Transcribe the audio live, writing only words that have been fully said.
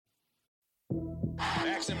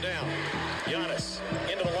Backs him down. Giannis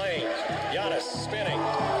into the lane. Giannis spinning.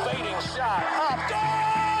 Fading shot. Up.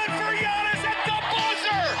 Good for Giannis at the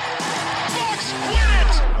buzzer. Bucks win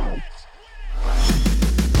it.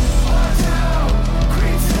 Our town,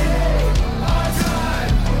 Green City, our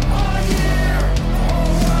time, our year,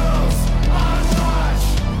 whole world's on watch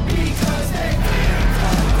because they feel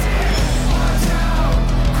connected. Our town,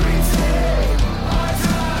 Green City, our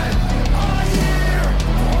time, our year,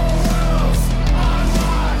 whole world's on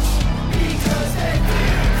watch because they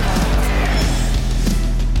feel connected.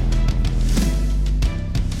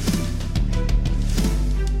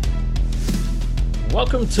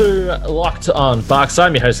 Welcome to Locked On Bucks.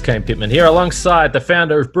 I'm your host, Kane Pittman, here alongside the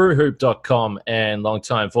founder of BrewHoop.com and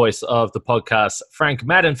longtime voice of the podcast, Frank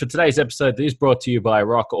Madden. For today's episode, this is brought to you by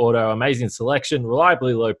Rock Auto. Amazing selection,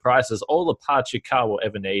 reliably low prices, all the parts your car will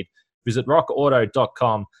ever need. Visit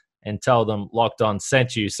rockauto.com and tell them Locked On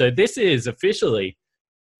sent you. So this is officially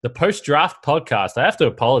the post-draft podcast. I have to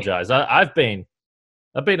apologize. I've been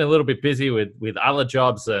a little bit busy with other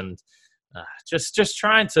jobs and just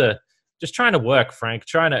trying to work, Frank,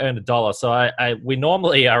 trying to earn a dollar. So we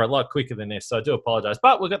normally are a lot quicker than this, so I do apologize.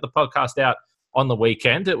 But we got the podcast out on the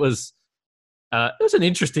weekend. It was an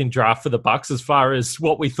interesting draft for the Bucks as far as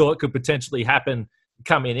what we thought could potentially happen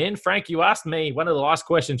coming in. Frank, you asked me, one of the last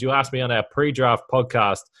questions you asked me on our pre-draft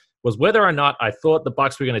podcast was whether or not I thought the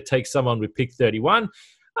Bucks were going to take someone with pick 31.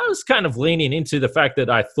 I was kind of leaning into the fact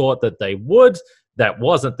that I thought that they would. That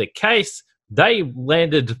wasn't the case. They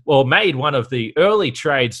made one of the early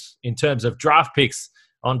trades in terms of draft picks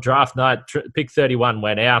on draft night. Pick 31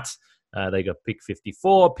 went out. They got pick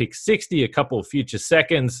 54, pick 60, a couple of future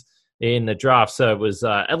seconds in the draft. So it was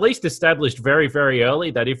at least established very, very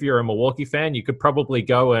early that if you're a Milwaukee fan, you could probably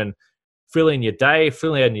go and fill in your day,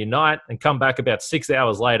 fill in your night, and come back about 6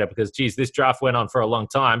 hours later because, geez, this draft went on for a long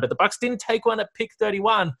time. But the Bucks didn't take one at pick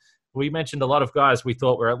 31. We mentioned a lot of guys we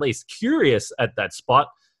thought were at least curious at that spot.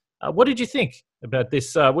 What did you think about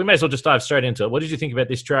this? We may as well just dive straight into it. What did you think about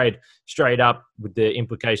this trade straight up with the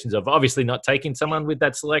implications of obviously not taking someone with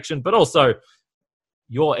that selection, but also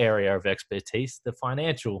your area of expertise, the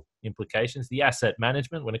financial implications, the asset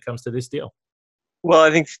management when it comes to this deal? Well,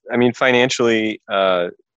 I mean, financially,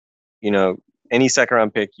 any second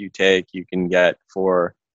round pick you take, you can get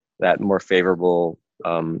for that more favorable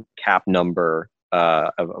cap number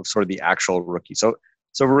of sort of the actual rookie. So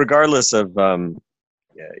regardless of,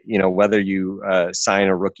 whether you sign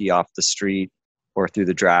a rookie off the street or through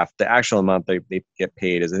the draft, the actual amount they get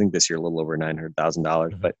paid is, I think this year, a little over $900,000.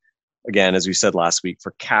 Mm-hmm. But again, as we said last week,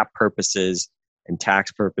 for cap purposes and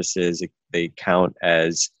tax purposes, they count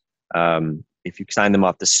as, if you sign them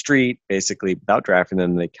off the street, basically without drafting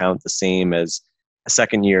them, they count the same as a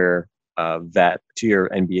second-year vet, 2-year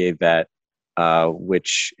NBA vet,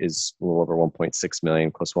 which is a little over $1.6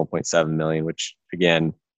 million, close to $1.7 million, which,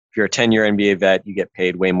 again, if you're a 10-year NBA vet, you get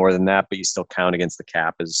paid way more than that, but you still count against the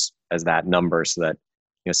cap as that number, so that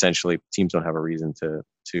essentially teams don't have a reason to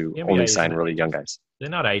only sign really young guys. They're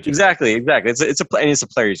not agents. Exactly. It's a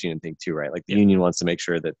players' union thing too, right? Like the union wants to make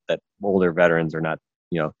sure that older veterans are not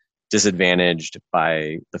disadvantaged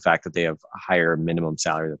by the fact that they have a higher minimum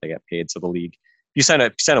salary that they get paid. So the league, if you sign a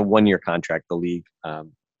 1-year contract, the league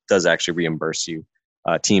does actually reimburse you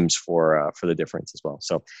teams for the difference as well.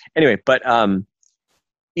 So anyway, but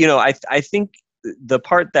I think the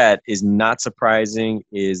part that is not surprising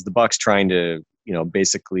is the Bucks trying to,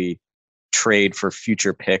 basically trade for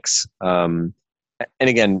future picks. And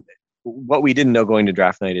again, what we didn't know going to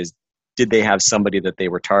draft night is, did they have somebody that they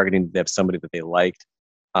were targeting? Did they have somebody that they liked?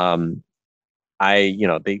 They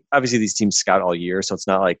obviously, these teams scout all year, so it's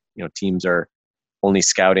not like, teams are only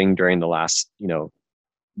scouting during the last,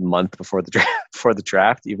 month before the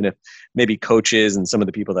draft, even if maybe coaches and some of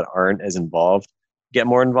the people that aren't as involved get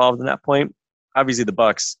more involved in that point. Obviously, the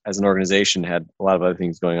Bucks as an organization had a lot of other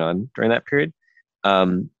things going on during that period.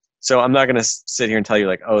 So I'm not going to sit here and tell you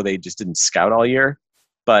like, oh, they just didn't scout all year.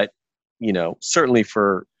 But, certainly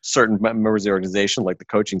for certain members of the organization, like the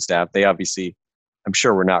coaching staff, they obviously, I'm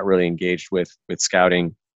sure, were not really engaged with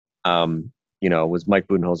scouting. Was Mike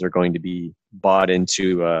Budenholzer going to be bought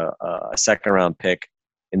into a second round pick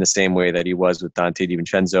in the same way that he was with Dante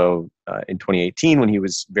DiVincenzo in 2018, when he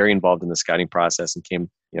was very involved in the scouting process and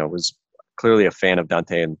was clearly a fan of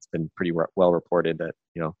Dante, and it's been pretty well reported that,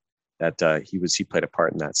 he played a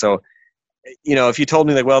part in that. So, if you told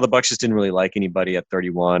me that, well, the Bucks just didn't really like anybody at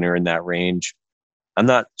 31 or in that range, I'm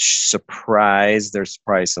not surprised. There's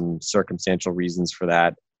probably some circumstantial reasons for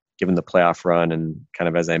that, given the playoff run and kind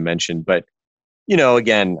of as I mentioned. But,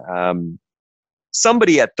 again,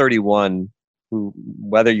 somebody at 31 who,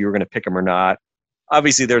 whether you were going to pick him or not,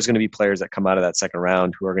 obviously there's going to be players that come out of that second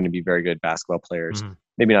round who are going to be very good basketball players. Mhm.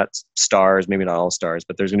 Maybe not stars, maybe not all stars,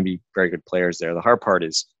 but there's going to be very good players there. The hard part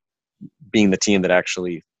is being the team that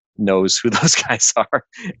actually knows who those guys are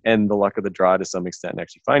and the luck of the draw to some extent and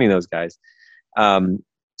actually finding those guys.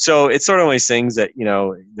 So it's sort of one of these things that,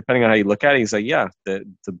 depending on how you look at it, it's like, yeah, the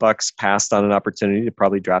Bucks passed on an opportunity to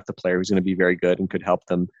probably draft a player who's going to be very good and could help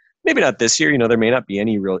them. Maybe not this year. There may not be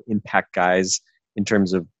any real impact guys in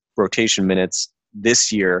terms of rotation minutes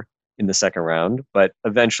this year in the second round, but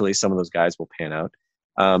eventually some of those guys will pan out.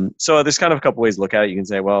 So there's kind of a couple ways to look at it. You can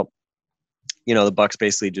say, well, the Bucks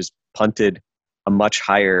basically just punted a much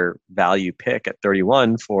higher value pick at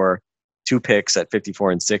 31 for 2 picks at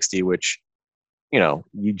 54 and 60, which, the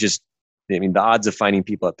odds of finding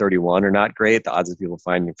people at 31 are not great. The odds of people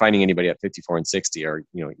finding anybody at 54 and 60 are,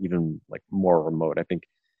 even like more remote. I think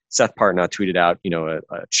Seth Partnow tweeted out,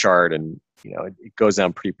 a chart, and, it goes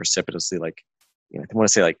down pretty precipitously. Like, I want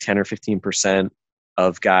to say like 10 or 15%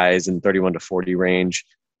 of guys in 31 to 40 range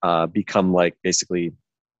become like basically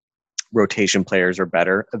rotation players or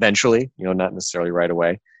better eventually, not necessarily right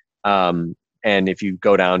away. And if you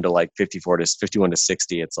go down to like 51 to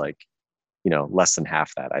 60, it's like, less than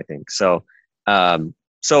half that, I think. So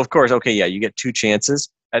of course, okay, yeah, you get 2 chances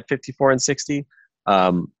at 54 and 60.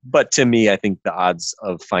 But to me, I think the odds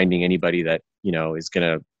of finding anybody that, is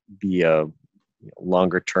going to be a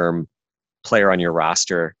longer term player on your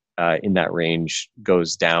roster in that range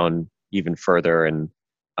goes down even further. And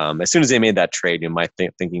as soon as they made that trade, my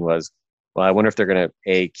thinking was, well, I wonder if they're going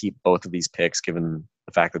to keep both of these picks, given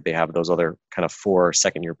the fact that they have those other kind of 4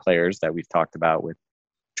 second-year players that we've talked about with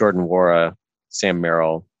Jordan Nwora, Sam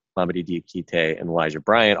Merrill, Mamadi Diakite, and Elijah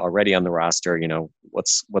Bryant already on the roster.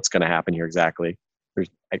 What's going to happen here exactly?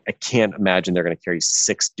 I can't imagine they're going to carry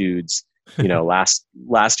 6 dudes, last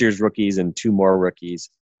year's rookies and 2 more rookies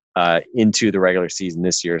into the regular season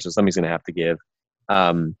this year. So somebody's going to have to give.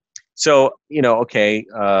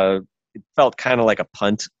 It felt kind of like a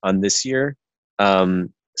punt on this year.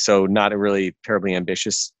 So not a really terribly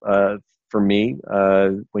ambitious for me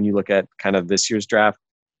when you look at kind of this year's draft.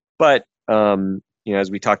 But,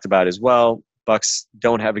 as we talked about as well, Bucks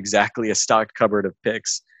don't have exactly a stocked cupboard of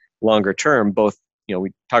picks longer term. Both,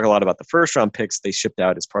 we talk a lot about the first round picks they shipped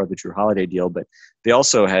out as part of the Drew Holiday deal, but they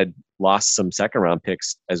also had lost some second round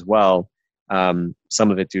picks as well.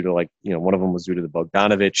 Some of it due to one of them was due to the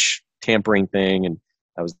Bogdanovich tampering thing, and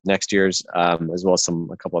that was next year's, as well as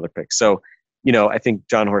a couple other picks. So, I think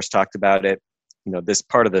John Horst talked about it. This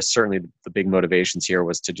part of certainly the big motivations here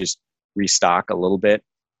was to just restock a little bit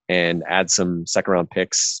and add some second round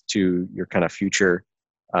picks to your kind of future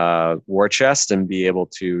war chest and be able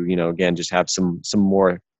to, again, just have some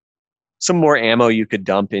more ammo you could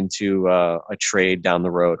dump into a trade down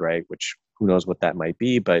the road, right? Which who knows what that might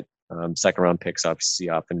be, but second round picks obviously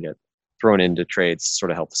often get thrown into trades to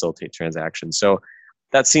sort of help facilitate transactions. So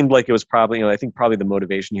that seemed like it was probably, I think probably the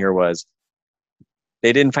motivation here was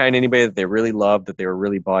they didn't find anybody that they really loved, that they were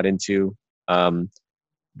really bought into.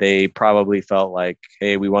 They probably felt like,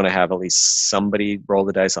 hey, we want to have at least somebody roll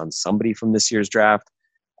the dice on somebody from this year's draft.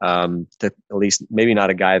 That at least maybe not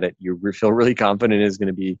a guy that you feel really confident is going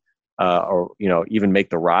to be, or even make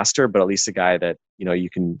the roster, but at least a guy that you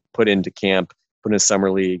can put into camp, put in a summer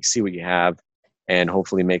league, see what you have, and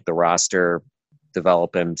hopefully make the roster,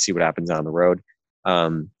 develop him, see what happens down the road.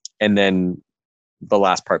 And then the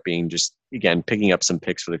last part being just, again, picking up some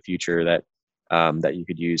picks for the future that you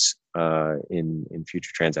could use in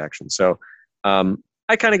future transactions. So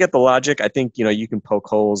I kind of get the logic. I think you can poke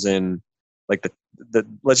holes in like the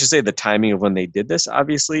let's just say the timing of when they did this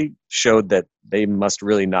obviously showed that they must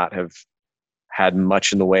really not have had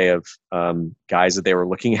much in the way of guys that they were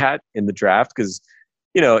looking at in the draft, because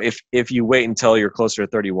if you wait until you're closer to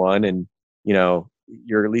 31 and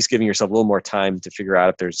you're at least giving yourself a little more time to figure out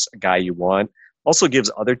if there's a guy you want. Also gives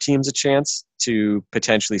other teams a chance to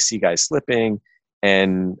potentially see guys slipping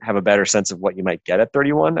and have a better sense of what you might get at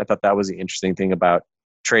 31. I thought that was the interesting thing about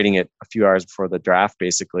trading it a few hours before the draft,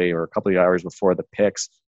 basically, or a couple of hours before the picks,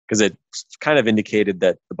 because it kind of indicated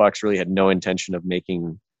that the Bucks really had no intention of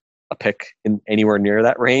making a pick in anywhere near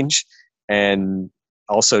that range. And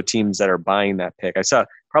also teams that are buying that pick. I saw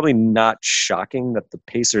probably not shocking that the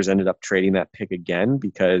Pacers ended up trading that pick again,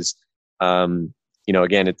 because,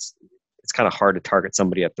 again, it's kind of hard to target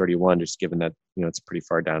somebody at 31, just given that, it's pretty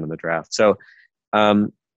far down in the draft. So,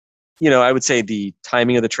 I would say the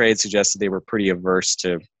timing of the trade suggested they were pretty averse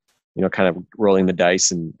to, kind of rolling the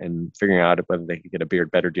dice and figuring out whether they could get a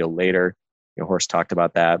better deal later. Horst talked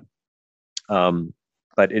about that.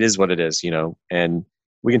 But it is what it is, and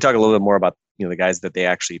we can talk a little bit more about, the guys that they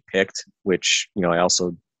actually picked, which, I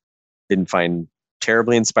also didn't find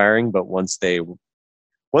terribly inspiring, but once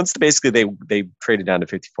basically they traded down to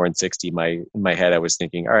 54 and 60, in my head I was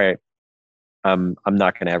thinking, all right, I'm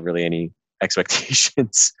not going to have really any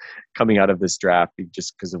expectations coming out of this draft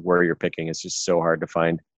just because of where you're picking. It's just so hard to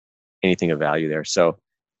find anything of value there. So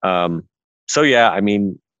yeah, I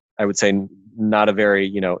mean, I would say not a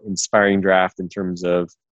very, inspiring draft in terms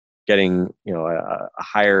of getting, a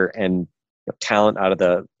higher end talent out of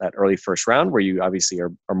that early first round, where you obviously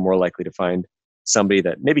are more likely to find somebody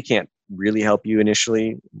that maybe can't really help you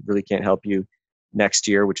initially, really can't help you next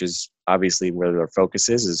year, which is obviously where their focus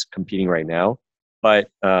is competing right now. But,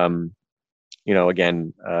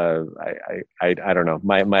 again, I don't know.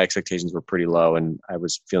 My expectations were pretty low, and I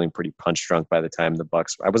was feeling pretty punch drunk by the time the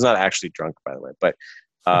Bucks. I was not actually drunk, by the way, but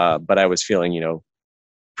I was feeling,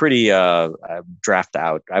 pretty draft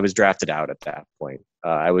out. I was drafted out at that point.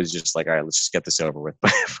 I was just like, all right, let's just get this over with.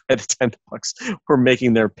 But by the time the Bucks were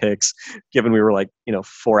making their picks, given we were like,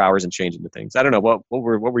 4 hours and change into things. I don't know what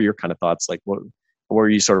were your kind of thoughts? Like, what were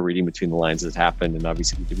you sort of reading between the lines as it happened? And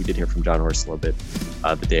obviously, we did hear from John Horst a little bit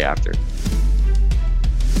the day after.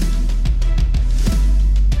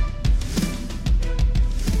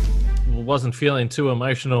 Wasn't feeling too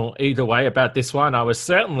emotional either way about this one. I was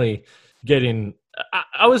certainly getting.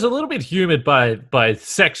 I was a little bit humoured by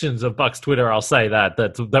sections of Bucks Twitter. I'll say that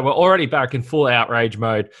they were already back in full outrage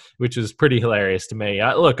mode, which was pretty hilarious to me.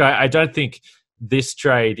 I don't think this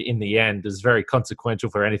trade in the end is very consequential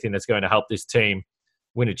for anything that's going to help this team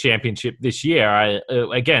win a championship this year.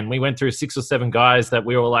 Again, we went through 6 or 7 guys that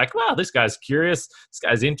we were like, wow, this guy's curious, this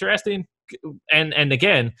guy's interesting. And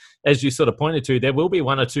again, as you sort of pointed to, there will be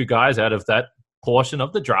 1 or 2 guys out of that portion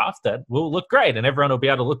of the draft that will look great, and everyone will be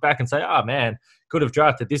able to look back and say, oh man, could have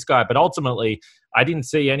drafted this guy. But ultimately, I didn't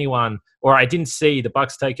see the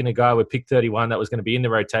Bucks taking a guy with pick 31 that was going to be in the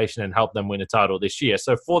rotation and help them win a title this year.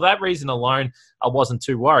 So for that reason alone, I wasn't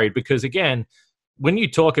too worried, because again, when you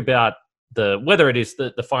talk about whether it is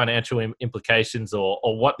the financial implications or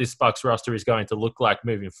what this Bucks roster is going to look like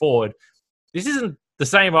moving forward, this isn't the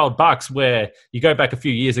same old Bucks where you go back a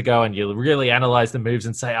few years ago and you really analyze the moves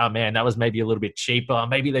and say, oh man, that was maybe a little bit cheaper.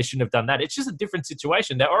 Maybe they shouldn't have done that. It's just a different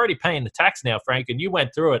situation. They're already paying the tax now, Frank, and you went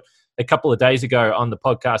through it a couple of days ago on the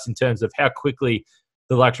podcast in terms of how quickly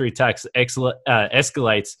the luxury tax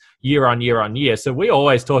escalates year on year on year. So we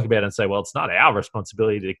always talk about it and say, well, it's not our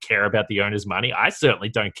responsibility to care about the owner's money. I certainly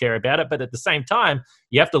don't care about it. But at the same time,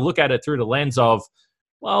 you have to look at it through the lens of,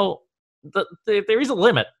 well, there is a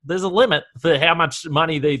limit. There's a limit for how much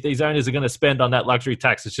money these owners are going to spend on that luxury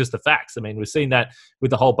tax. It's just the facts. I mean, we've seen that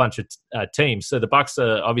with a whole bunch of teams. So the Bucks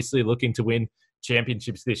are obviously looking to win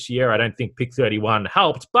championships this year. I don't think pick 31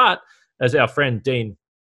 helped, but as our friend Dean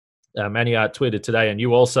Maniart tweeted today, and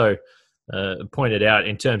you also pointed out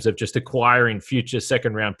in terms of just acquiring future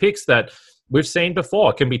second-round picks that we've seen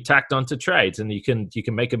before can be tacked onto trades, and you can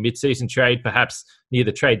make a mid-season trade perhaps near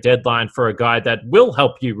the trade deadline for a guy that will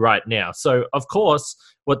help you right now. So, of course,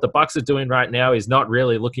 what the Bucks are doing right now is not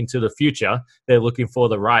really looking to the future. They're looking for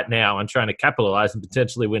the right now and trying to capitalize and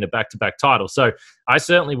potentially win a back-to-back title. So I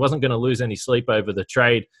certainly wasn't going to lose any sleep over the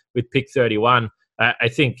trade with pick 31. I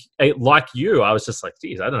think, like you, I was just like,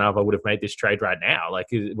 geez, I don't know if I would have made this trade right now. Like,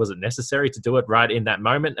 was it necessary to do it right in that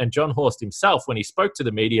moment? And John Horst himself, when he spoke to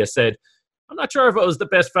the media, said, I'm not sure if it was the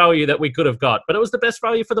best value that we could have got, but it was the best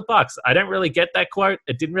value for the Bucks. I don't really get that quote.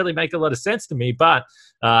 It didn't really make a lot of sense to me, but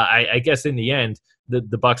I guess in the end,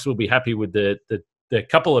 the Bucks will be happy with the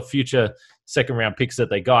couple of future second-round picks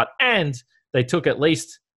that they got, and they took at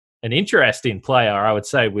least an interesting player, I would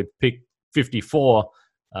say, with pick 54.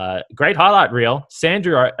 Great highlight reel,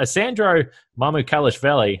 Sandro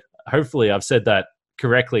Mamukelashvili. Hopefully, I've said that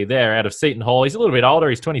correctly there, out of Seton Hall. He's a little bit older.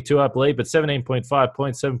 He's 22, I believe, but 17.5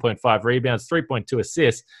 points, 7.5 rebounds, 3.2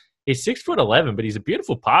 assists. He's 6'11", but he's a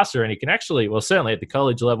beautiful passer, and he can actually, well, certainly at the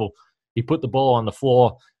college level, he put the ball on the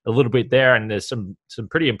floor a little bit there, and there's some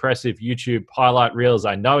pretty impressive YouTube highlight reels.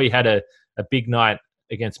 I know he had a big night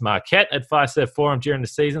against Marquette at Fiserv Forum during the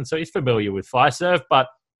season, so he's familiar with Fiserv, but,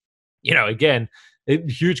 again,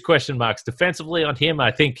 huge question marks defensively on him.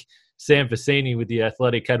 I think Sam Vecini with The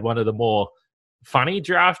Athletic had one of the more funny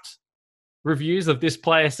draft reviews of this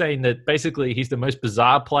player, saying that basically he's the most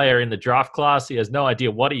bizarre player in the draft class. He has no idea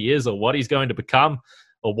what he is or what he's going to become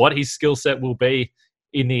or what his skill set will be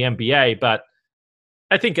in the NBA. But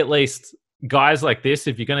I think at least guys like this,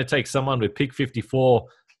 if you're going to take someone with pick 54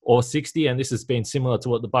 or 60, and this has been similar to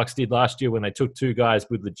what the Bucks did last year when they took 2 guys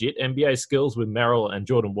with legit NBA skills with Merrill and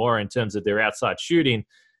Jordan Nwora in terms of their outside shooting,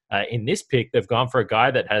 in this pick, they've gone for a guy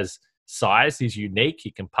that has size. He's unique.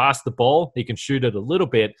 He can pass the ball. He can shoot it a little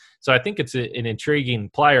bit. So I think it's an intriguing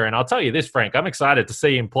player. And I'll tell you this, Frank, I'm excited to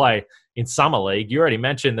see him play in Summer League. You already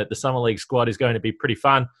mentioned that the Summer League squad is going to be pretty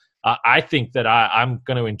fun. I think that I'm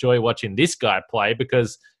going to enjoy watching this guy play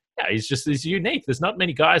because he's unique. There's not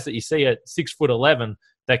many guys that you see at 6'11"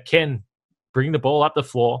 that can bring the ball up the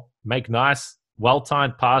floor, make nice,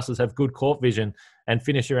 well-timed passes, have good court vision, and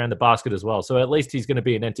finish around the basket as well. So at least he's going to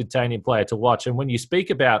be an entertaining player to watch. And when you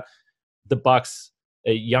speak about the Bucks'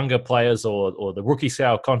 younger players or the rookie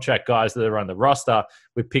scale contract guys that are on the roster,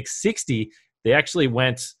 with pick 60, they actually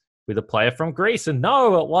went with a player from Greece. And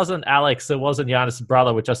no, it wasn't Alex. It wasn't Giannis'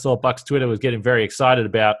 brother, which I saw Bucks Twitter was getting very excited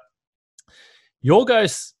about.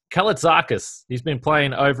 Yorgos Kalaitzakis. He's been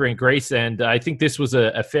playing over in Greece, and I think this was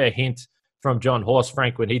a fair hint from John Horst,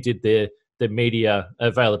 Frank, when he did the media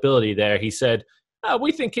availability there. He said,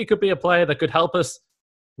 we think he could be a player that could help us,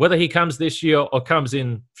 whether he comes this year or comes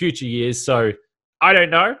in future years. So I don't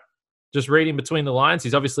know. Just reading between the lines,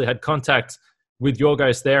 he's obviously had contact with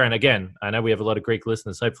Yorgos there. And again, I know we have a lot of Greek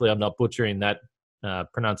listeners. Hopefully I'm not butchering that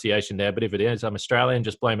pronunciation there. But if it is, I'm Australian,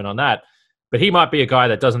 just blame it on that. But he might be a guy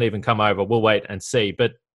that doesn't even come over. We'll wait and see.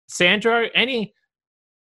 But Sandro, any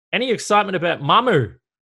excitement about Mamu,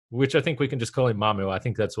 which I think we can just call him Mamu. I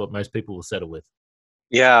think that's what most people will settle with.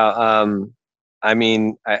 Yeah. I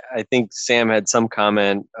mean, I think Sam had some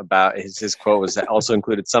comment about his quote was that also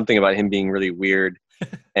included something about him being really weird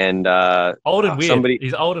and old and weird.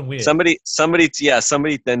 He's old and weird. Somebody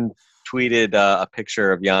then tweeted a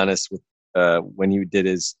picture of Giannis with when he did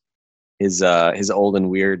his old and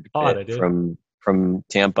weird bit from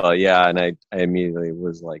Tampa. Yeah, and I immediately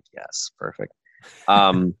was like, yes, perfect.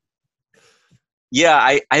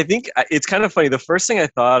 Yeah, I think it's kind of funny. The first thing I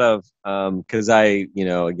thought of, because I'm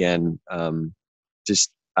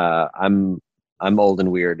old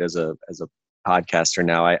and weird as a podcaster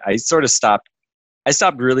now. I sort of stopped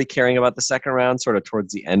really caring about the second round sort of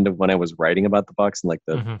towards the end of when I was writing about the Bucks in like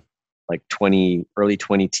the early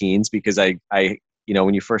 20 teens, because I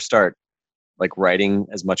when you first start like writing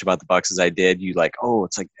as much about the Bucks as I did, you like, oh,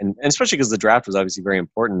 it's like, and especially because the draft was obviously very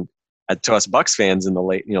important to us Bucks fans in the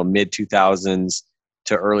late, mid 2000s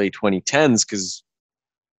to early 2010s, because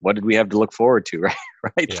what did we have to look forward to, right?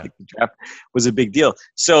 Yeah. Like the draft was a big deal.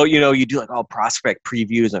 So, you do like all prospect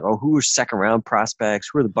previews, like, oh, who are second round prospects?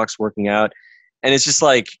 Who are the Bucks working out? And it's just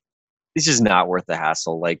like, it's just not worth the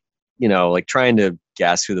hassle. Like, like trying to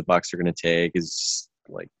guess who the Bucks are going to take is just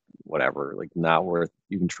like, whatever, like not worth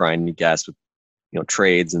even trying to guess with,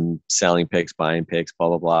 trades and selling picks, buying picks, blah,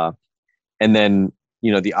 blah, blah. And then,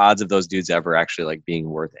 the odds of those dudes ever actually like being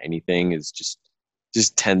worth anything is just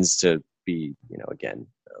tends to be, again,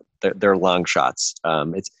 they're long shots.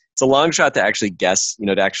 It's a long shot to actually guess,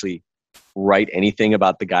 to actually write anything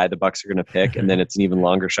about the guy the Bucks are going to pick. And then it's an even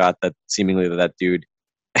longer shot that seemingly that dude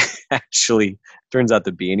actually turns out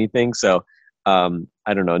to be anything. So I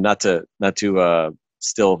don't know, not to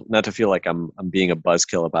feel like I'm being a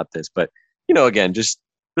buzzkill about this, but again, just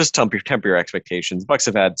temper your expectations. Bucks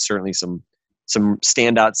have had certainly some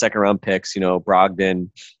standout second round picks, Brogdon,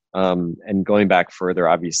 and going back further,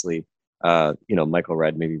 obviously, Michael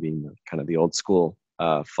Redd maybe being kind of the old school,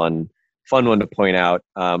 fun one to point out.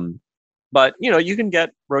 But you can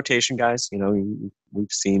get rotation guys.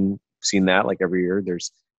 We've seen that like every year.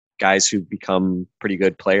 There's guys who become pretty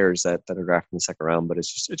good players that are drafted in the second round, but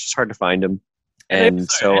it's just hard to find them. And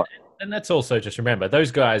that's also just remember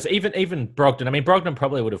those guys. Even Brogdon. I mean, Brogdon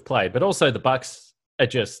probably would have played, but also the Bucks are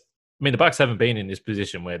just. I mean, the Bucks haven't been in this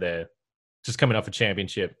position where they're just coming off a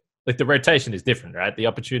championship. Like the rotation is different, right? The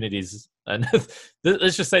opportunities, and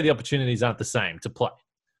let's just say the opportunities aren't the same to play.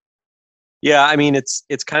 Yeah, I mean, it's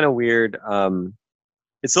kind of weird.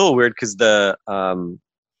 It's a little weird because on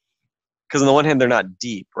the one hand they're not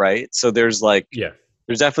deep, right? So there's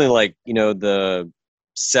definitely like the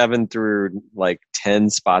 7 through like 10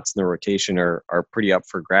 spots in the rotation are pretty up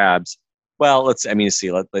for grabs. Well, we'll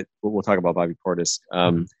talk about Bobby Portis.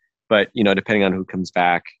 But, depending on who comes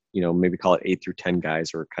back, maybe call it 8 through 10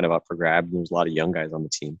 guys are kind of up for grabs. There's a lot of young guys on the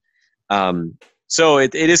team. So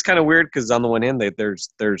it is kind of weird because on the one hand, I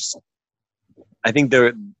think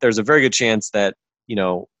there's a very good chance that,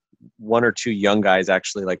 1 or 2 young guys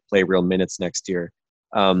actually like play real minutes next year.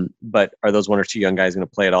 But are those 1 or 2 young guys going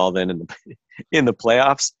to play at all then in the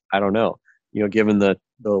playoffs? I don't know. Given the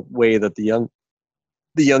way that the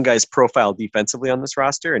young guys profile defensively on this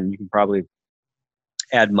roster, and you can probably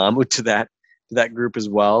add Mamu to that group as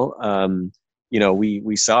well.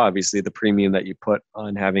 We saw obviously the premium that you put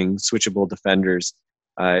on having switchable defenders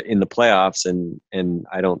in the playoffs, and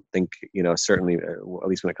I don't think certainly at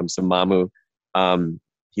least when it comes to Mamu,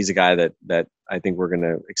 he's a guy that I think we're going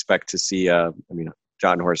to expect to see.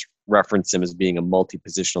 John Horst referenced him as being a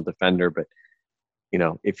multi-positional defender, but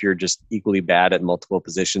if you're just equally bad at multiple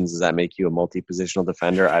positions, does that make you a multi-positional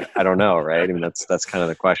defender? I don't know, right? I mean, that's kind of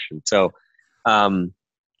the question. So,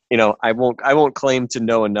 I won't claim to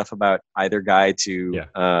know enough about either guy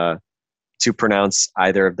to pronounce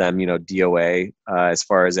either of them, DOA as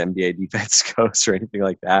far as NBA defense goes or anything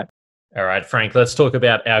like that. All right, Frank, let's talk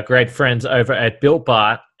about our great friends over at Built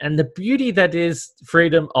Bar and the beauty that is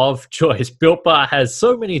freedom of choice. Built Bar has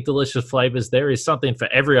so many delicious flavors. There is something for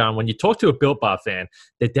everyone. When you talk to a Built Bar fan,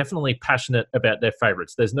 they're definitely passionate about their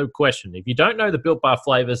favorites. There's no question. If you don't know the Built Bar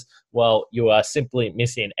flavors, well, you are simply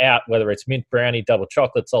missing out, whether it's mint brownie, double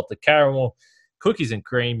chocolate, salted caramel, cookies and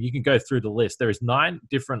cream. You can go through the list. There is 9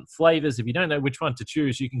 different flavors. If you don't know which one to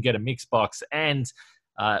choose, you can get a mix box. And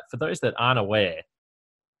for those that aren't aware,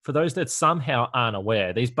 for those that somehow aren't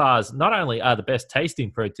aware, these bars not only are the best tasting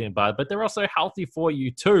protein bar, but they're also healthy for you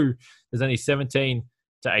too. There's only 17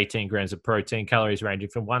 to 18 grams of protein, calories ranging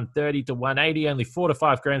from 130 to 180, only 4 to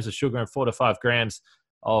 5 grams of sugar and 4 to 5 grams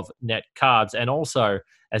of net carbs. And also,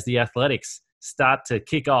 as the athletics start to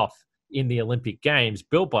kick off in the Olympic Games,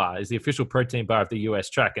 Built Bar is the official protein bar of the US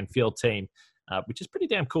track and field team, which is pretty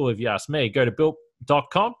damn cool if you ask me. Go to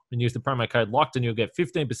built.com and use the promo code LOCKED and you'll get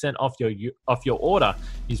 15% off your order.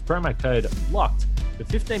 Use promo code LOCKED for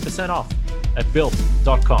 15% off at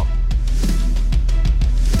built.com.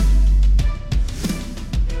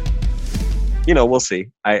 We'll see.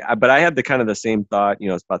 But I had the same thought,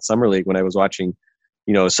 about Summer League when I was watching,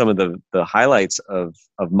 some of the highlights of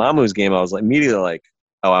Mamu's game. I was immediately like,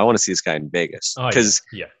 oh, I want to see this guy in Vegas because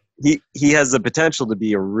he has the potential to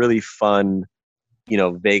be a really fun,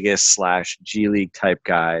 Vegas / G League type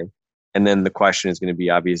guy. And then the question is going to be,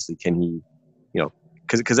 obviously, can he,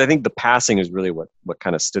 because I think the passing is really what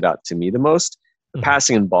kind of stood out to me the most. The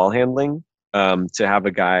passing and ball handling, to have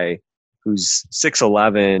a guy who's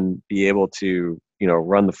 6'11", be able to,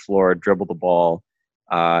 run the floor, dribble the ball,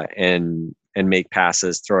 and make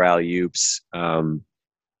passes, throw alley-oops.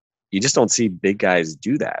 You just don't see big guys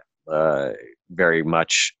do that very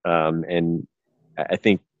much. And I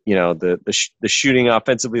think, the shooting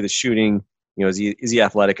offensively, the shooting, is he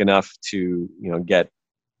athletic enough to,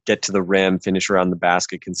 get to the rim, finish around the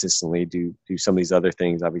basket consistently, do some of these other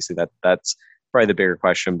things. Obviously that's probably the bigger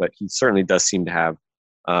question, but he certainly does seem to have,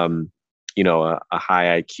 a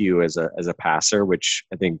high IQ as a passer, which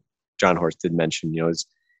I think John Horst did mention,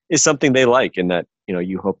 is something they like, and that,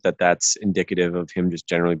 you hope that that's indicative of him just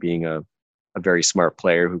generally being a very smart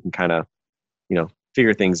player who can kind of,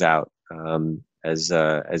 figure things out, as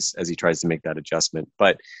he tries to make that adjustment.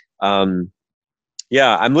 But I'm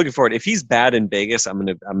looking forward. If he's bad in Vegas, I'm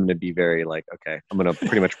gonna be very like, okay, I'm gonna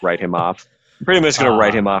pretty much write him off. Pretty much gonna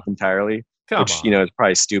write him off entirely, which is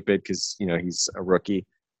probably stupid because he's a rookie.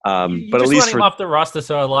 You but just at least want him off the roster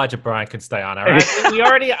so Elijah Bryant can stay on. All right, we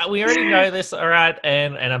already know this. All right,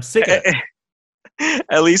 and I'm sick of it.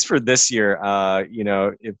 At least for this year,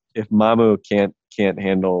 if Mamu can't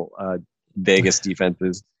handle Vegas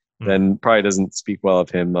defenses, then probably doesn't speak well of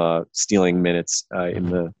him stealing minutes in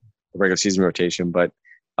the regular season rotation. But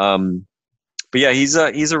yeah, he's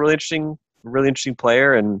a really interesting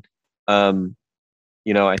player, and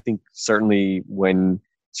I think certainly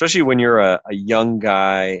especially when you're a young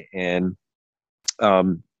guy and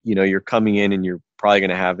you're coming in and you're probably going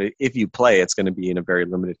to have, if you play, it's going to be in a very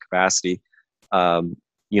limited capacity.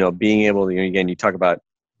 Being able to, again, you talk about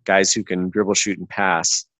guys who can dribble, shoot, and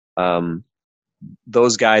pass.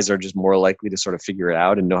 Those guys are just more likely to sort of figure it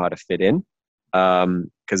out and know how to fit in,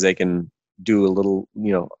 because they can do a little,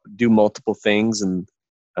 do multiple things. And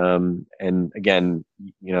again,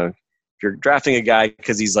 if you're drafting a guy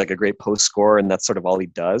because he's like a great post scorer and that's sort of all he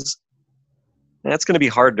does, that's going to be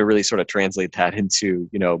hard to really sort of translate that into,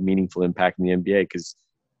 meaningful impact in the NBA, because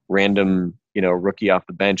random, rookie off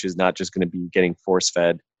the bench is not just going to be getting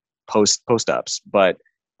force-fed post-ups. But,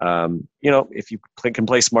 if you can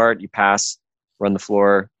play smart, you pass, run the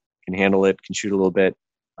floor, can handle it, can shoot a little bit,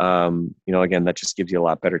 again, that just gives you a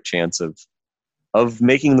lot better chance of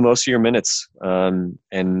making the most of your minutes. And,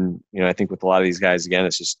 I think with a lot of these guys, again,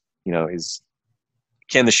 it's just,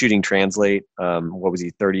 can the shooting translate? What was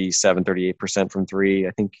he, 38% from three,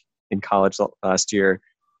 I think, in college last year.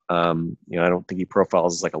 I don't think he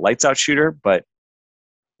profiles as like a lights out shooter, but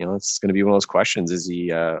it's going to be one of those questions. Is he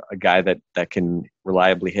a guy that can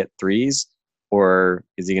reliably hit threes, or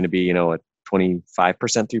is he going to be, a 25%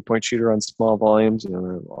 3-point shooter on small volumes?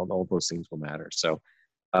 All those things will matter. So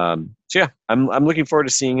yeah, I'm looking forward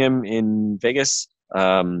to seeing him in Vegas.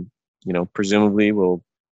 Presumably we'll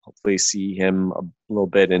hopefully see him a little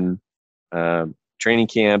bit in training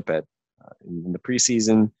camp, in the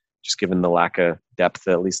preseason, just given the lack of depth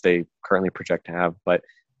that at least they currently project to have. But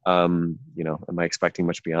am I expecting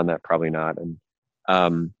much beyond that? Probably not. And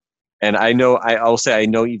I'll say I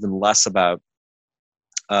know even less about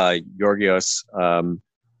Georgios.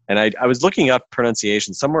 And I was looking up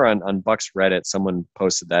pronunciation somewhere on Bucks Reddit. Someone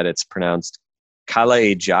posted that it's pronounced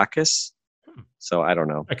Kalaitzakis. So I don't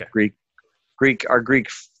know. Okay. Our Greek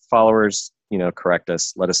followers, correct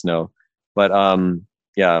us, let us know. But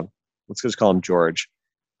let's just call him George.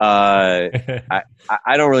 I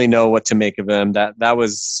don't really know what to make of him. That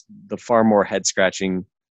was the far more head scratching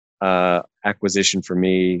acquisition for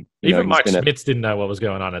me. Even Mike Schmitz didn't know what was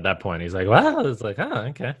going on at that point. He's like, "Wow!" It's like, "Oh,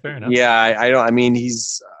 okay, fair enough." Yeah, I don't. I mean,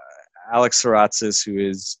 he's Alex Saratzis, who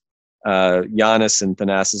is Giannis and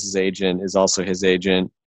Thanasis' agent, is also his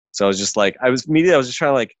agent. So I was just like, I was just trying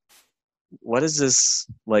to like, what is this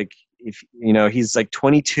like? If he's like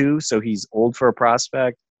 22, so he's old for a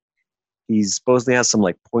prospect. He supposedly has some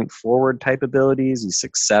like point forward type abilities. He's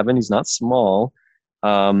 6'7". He's not small,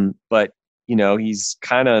 but he's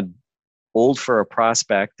kind of old for a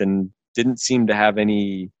prospect and didn't seem to have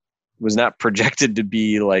was not projected to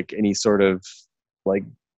be like any sort of like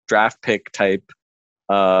draft pick type.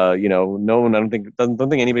 No one, I don't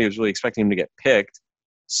think anybody was really expecting him to get picked.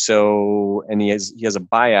 So, and he has a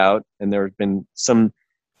buyout, and there have been some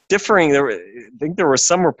differing. I think there were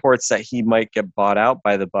some reports that he might get bought out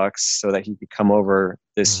by the Bucks so that he could come over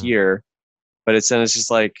this year. But it's just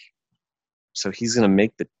like, so he's going to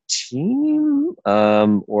make the team,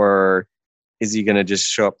 or is he going to just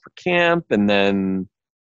show up for camp and then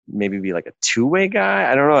maybe be like a two-way guy?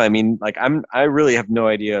 I don't know. I mean, like I really have no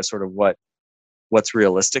idea sort of what's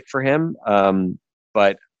realistic for him.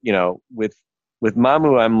 But with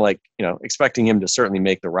Mamu, I'm like, expecting him to certainly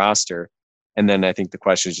make the roster. And then I think the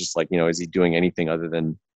question is just like, is he doing anything other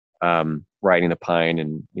than riding the pine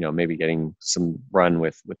and, maybe getting some run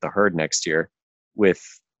with the Herd next year with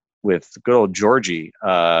good old Georgie.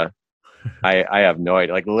 I have no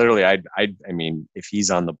idea. Like literally, I mean, if he's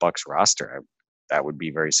on the Bucks roster, that would be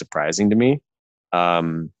very surprising to me.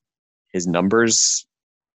 His numbers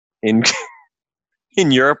in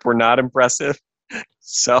Europe were not impressive.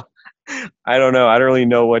 So I don't know. I don't really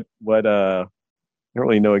know I don't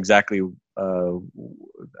really know exactly. I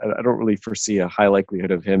don't really foresee a high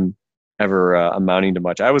likelihood of him ever amounting to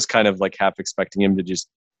much. I was kind of like half expecting him to just,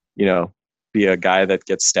 be a guy that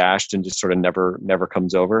gets stashed and just sort of never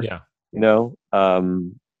comes over. Yeah.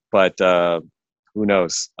 But who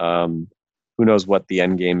knows? Who knows what the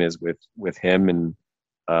end game is with him? And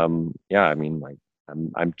I mean, like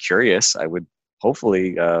I'm curious. I would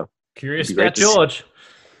hopefully curious about George.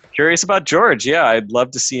 Curious about George. Yeah, I'd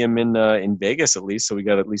love to see him in Vegas at least, so we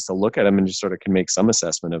got at least a look at him and just sort of can make some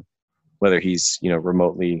assessment of whether he's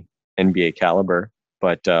remotely NBA caliber.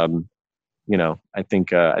 But I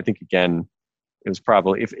think again, it was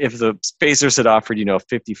probably if the Pacers had offered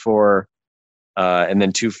 54 and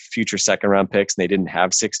then 2 future second round picks and they didn't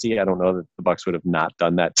have 60, I don't know that the Bucks would have not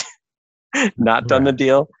done that, done the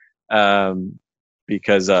deal,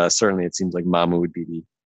 because certainly it seems like Mamu would be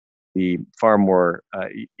the far more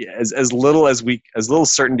as little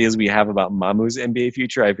certainty as we have about Mamu's NBA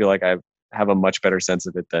future. I feel like I have a much better sense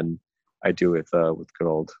of it than I do with good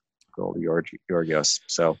old Georgios.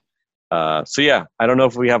 So yeah, I don't know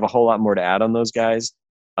if we have a whole lot more to add on those guys.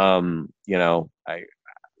 I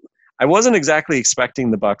wasn't exactly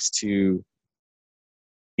expecting the Bucks to,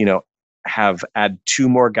 add 2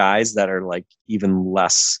 more guys that are like even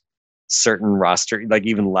less certain roster, like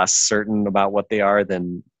even less certain about what they are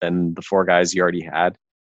than the 4 guys you already had.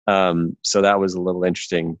 So that was a little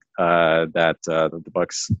interesting that the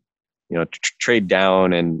Bucks, trade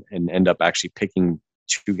down and end up actually picking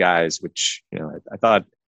 2 guys, which I thought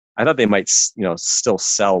they might still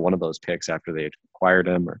sell one of those picks after they acquired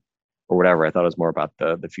him or whatever. I thought it was more about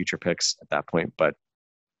the future picks at that point, but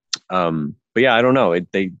yeah, I don't know.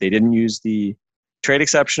 They didn't use the trade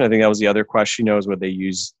exception. I think that was the other question. Is whether they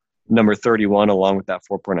use number 31 along with that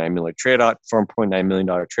 $4.9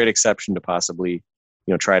 million trade exception to possibly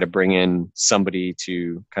try to bring in somebody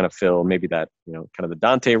to kind of fill maybe that kind of the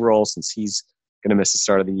Dante role, since he's going to miss the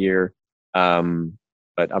start of the year.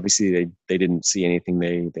 But obviously they didn't see anything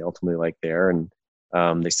they ultimately liked there, and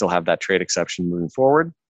they still have that trade exception moving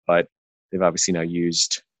forward. But they've obviously now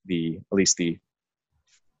used at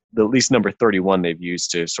least number 31 they've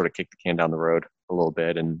used to sort of kick the can down the road a little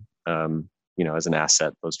bit, and as an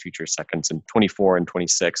asset, those future seconds in 24 and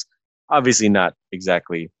 26, obviously not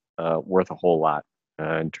exactly worth a whole lot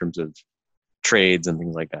in terms of trades and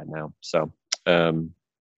things like that now. So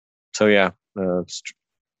yeah,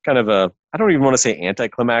 kind of I don't even want to say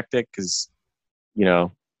anticlimactic, because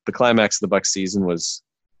the climax of the Bucks season was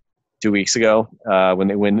 2 weeks ago when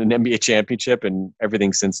they win an NBA championship, and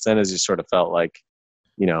everything since then has just sort of felt like,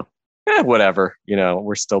 whatever,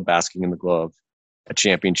 we're still basking in the glow of a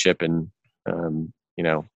championship, and,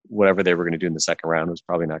 whatever they were going to do in the second round was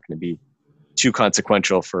probably not going to be too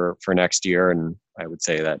consequential for next year. And I would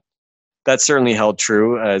say that certainly held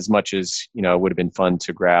true, as much as, it would have been fun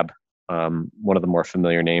to grab one of the more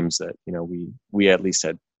familiar names that, we at least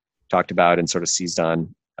had talked about and sort of seized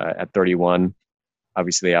on at 31.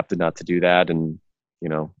 Obviously they opted not to do that. And,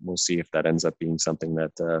 we'll see if that ends up being something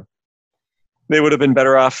that they would have been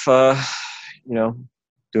better off,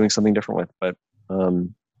 doing something different with. But,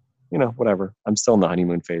 whatever. I'm still in the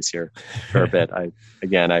honeymoon phase here for a bit.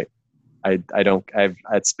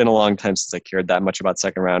 It's been a long time since I cared that much about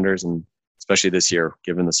second rounders, and especially this year,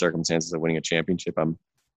 given the circumstances of winning a championship, I'm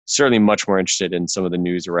certainly much more interested in some of the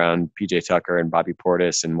news around PJ Tucker and Bobby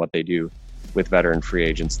Portis and what they do with veteran free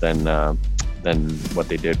agents than what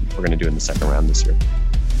we're going to do in the second round this year.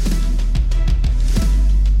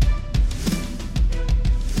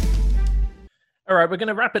 All right, we're going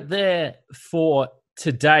to wrap it there for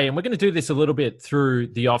today, and we're going to do this a little bit through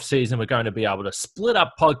the off season. We're going to be able to split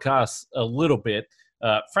up podcasts a little bit.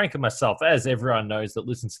 Frank and myself, as everyone knows that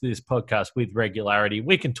listens to this podcast with regularity,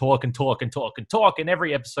 we can talk and talk and talk and talk, and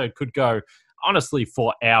every episode could go honestly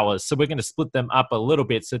for hours. So we're going to split them up a little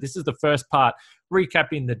bit. So this is the first part,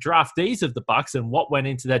 recapping the draftees of the Bucks and what went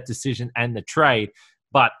into that decision and the trade.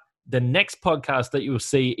 But the next podcast that you will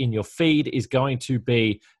see in your feed is going to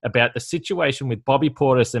be about the situation with Bobby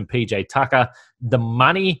Portis and PJ Tucker, the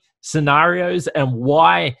money scenarios, and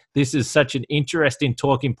why this is such an interesting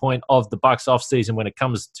talking point of the Bucks offseason when it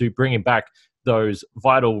comes to bringing back those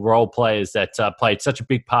vital role players that played such a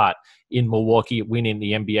big part in Milwaukee winning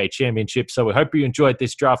the NBA championship. So we hope you enjoyed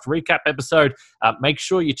this draft recap episode. Make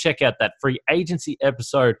sure you check out that free agency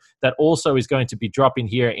episode that also is going to be dropping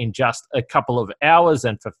here in just a couple of hours.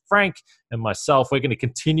 And for Frank and myself, we're going to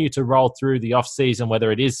continue to roll through the offseason,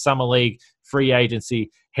 whether it is summer league, free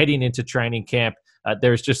agency, heading into training camp.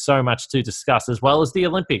 There's just so much to discuss, as well as the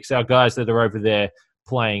Olympics, our guys that are over there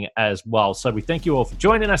playing as well. So we thank you all for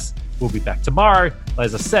joining us. We'll be back tomorrow.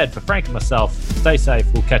 As I said, for Frank and myself, stay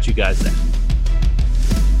safe. We'll catch you guys then.